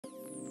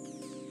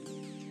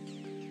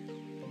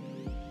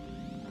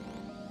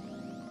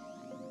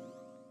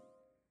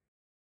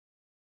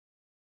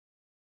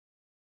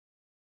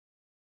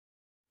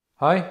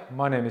Hi,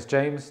 my name is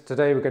James.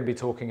 Today we're going to be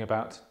talking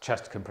about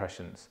chest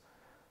compressions.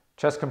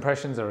 Chest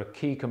compressions are a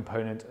key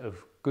component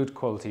of good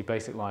quality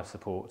basic life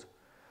support,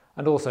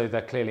 and also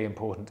they're clearly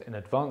important in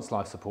advanced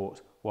life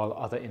support while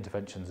other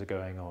interventions are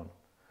going on.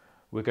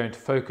 We're going to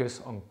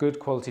focus on good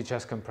quality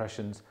chest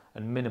compressions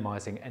and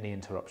minimising any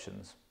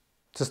interruptions.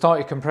 To start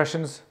your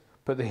compressions,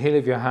 put the heel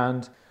of your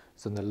hand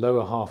on the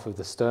lower half of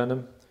the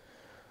sternum,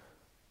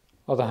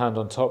 other hand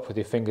on top with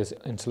your fingers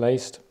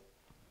interlaced,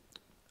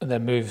 and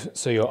then move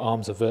so your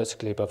arms are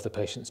vertically above the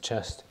patient's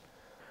chest,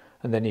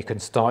 and then you can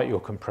start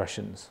your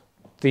compressions.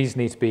 These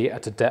need to be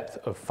at a depth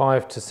of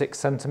 5 to 6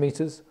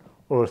 centimetres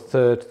or a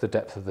third the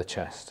depth of the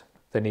chest.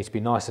 They need to be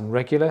nice and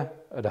regular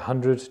at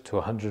 100 to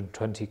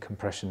 120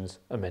 compressions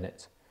a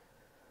minute.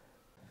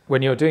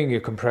 When you're doing your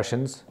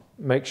compressions,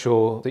 make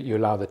sure that you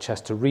allow the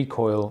chest to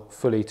recoil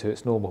fully to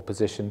its normal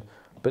position,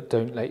 but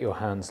don't let your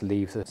hands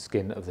leave the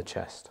skin of the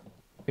chest.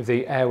 If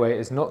the airway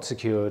is not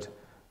secured,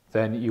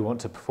 then you want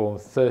to perform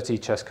 30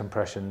 chest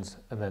compressions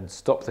and then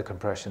stop the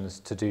compressions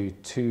to do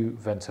 2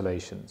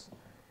 ventilations.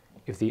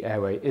 If the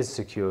airway is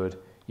secured,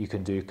 you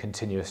can do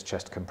continuous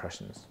chest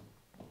compressions.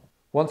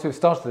 Once we've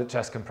started the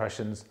chest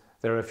compressions,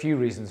 there are a few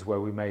reasons where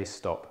we may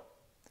stop.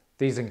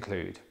 These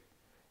include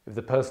if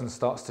the person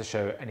starts to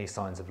show any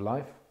signs of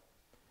life,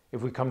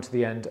 if we come to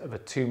the end of a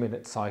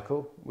 2-minute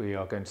cycle, we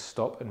are going to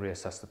stop and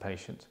reassess the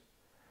patient.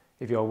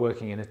 If you are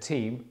working in a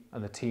team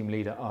and the team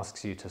leader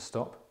asks you to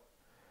stop,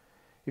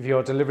 if you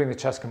are delivering the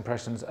chest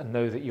compressions and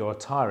know that you are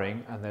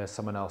tiring and there's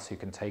someone else who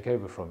can take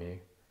over from you,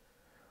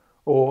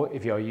 or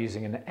if you are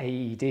using an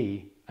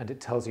AED and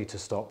it tells you to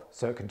stop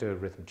so it can do a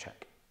rhythm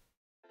check.